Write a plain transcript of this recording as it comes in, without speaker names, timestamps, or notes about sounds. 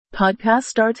podcast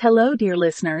starts. Hello, dear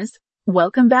listeners.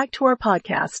 Welcome back to our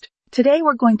podcast. Today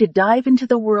we're going to dive into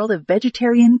the world of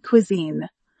vegetarian cuisine.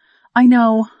 I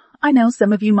know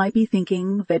some of you might be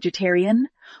thinking, vegetarian?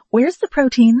 Where's the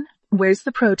protein? Where's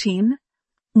the protein?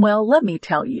 Well, let me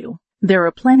tell you, there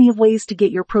are plenty of ways to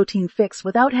get your protein fix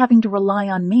without having to rely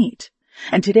on meat.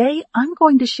 And today I'm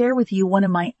going to share with you one of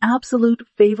my absolute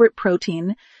favorite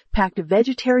protein-packed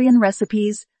vegetarian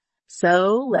recipes.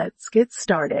 So let's get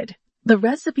started. The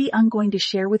recipe I'm going to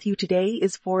share with you today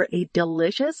is for a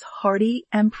delicious, hearty,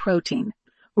 and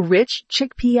protein-rich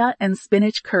chickpea and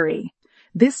spinach curry.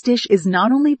 This dish is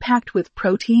not only packed with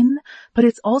protein, but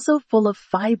it's also full of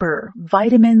fiber,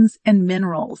 vitamins, and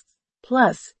minerals.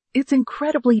 Plus, it's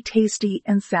incredibly tasty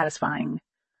and satisfying.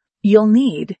 You'll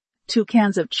need 2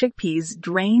 cans of chickpeas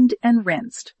drained and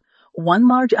rinsed, 1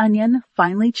 large onion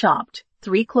finely chopped,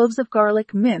 3 cloves of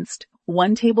garlic minced,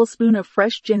 1 tablespoon of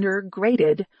fresh ginger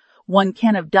grated, 1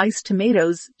 can of diced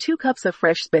tomatoes, 2 cups of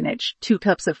fresh spinach, 2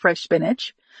 cups of fresh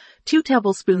spinach, 2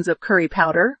 tablespoons of curry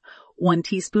powder, 1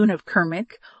 teaspoon of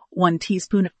turmeric, 1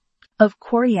 teaspoon of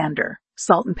coriander,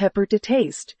 salt and pepper to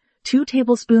taste, 2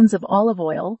 tablespoons of olive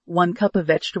oil, 1 cup of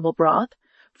vegetable broth,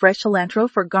 fresh cilantro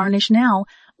for garnish. Now,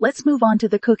 let's move on to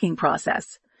the cooking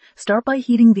process. Start by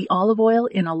heating the olive oil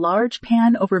in a large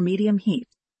pan over medium heat.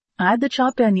 Add the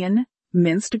chopped onion,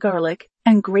 minced garlic,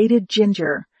 and grated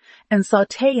ginger, and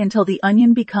saute until the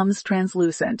onion becomes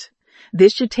translucent.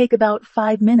 This should take about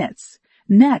 5 minutes.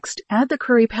 Next, add the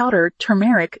curry powder,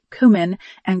 turmeric, cumin,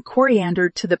 and coriander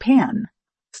to the pan.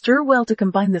 Stir well to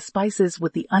combine the spices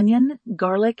with the onion,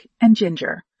 garlic, and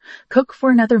ginger. Cook for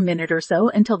another minute or so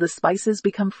until the spices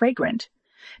become fragrant.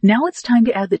 Now it's time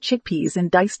to add the chickpeas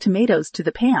and diced tomatoes to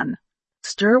the pan.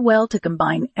 Stir well to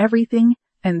combine everything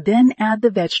and then add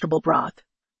the vegetable broth.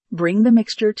 Bring the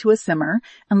mixture to a simmer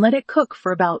and let it cook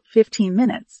for about 15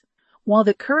 minutes. While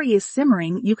the curry is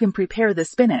simmering, you can prepare the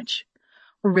spinach.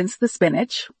 Rinse the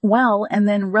spinach well and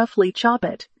then roughly chop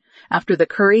it. After the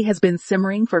curry has been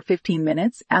simmering for 15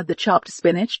 minutes, add the chopped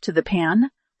spinach to the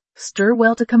pan. Stir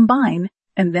well to combine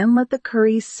and then let the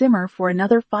curry simmer for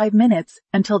another 5 minutes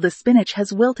until the spinach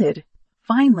has wilted.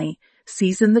 Finally,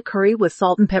 season the curry with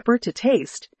salt and pepper to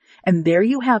taste. And there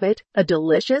you have it, a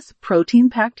delicious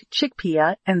protein-packed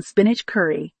chickpea and spinach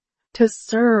curry. To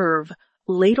serve,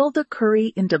 ladle the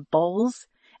curry into bowls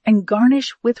and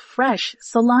garnish with fresh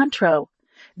cilantro.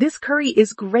 This curry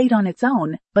is great on its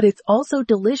own, but it's also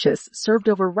delicious served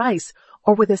over rice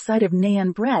or with a side of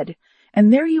naan bread.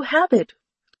 And there you have it,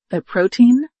 a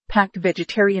protein-packed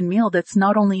vegetarian meal that's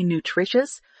not only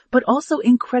nutritious, but also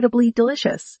incredibly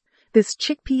delicious. This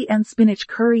chickpea and spinach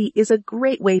curry is a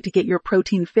great way to get your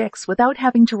protein fix without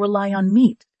having to rely on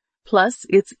meat. Plus,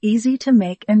 it's easy to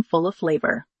make and full of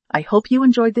flavor. I hope you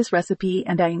enjoyed this recipe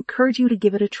and I encourage you to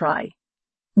give it a try.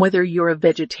 Whether you're a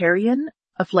vegetarian,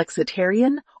 a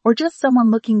flexitarian, or just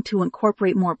someone looking to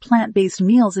incorporate more plant-based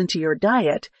meals into your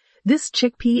diet, this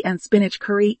chickpea and spinach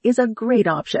curry is a great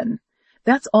option.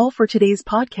 That's all for today's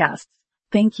podcast.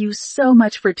 Thank you so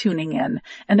much for tuning in,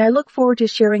 and I look forward to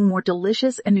sharing more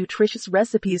delicious and nutritious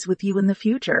recipes with you in the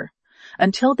future.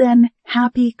 Until then,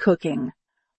 happy cooking.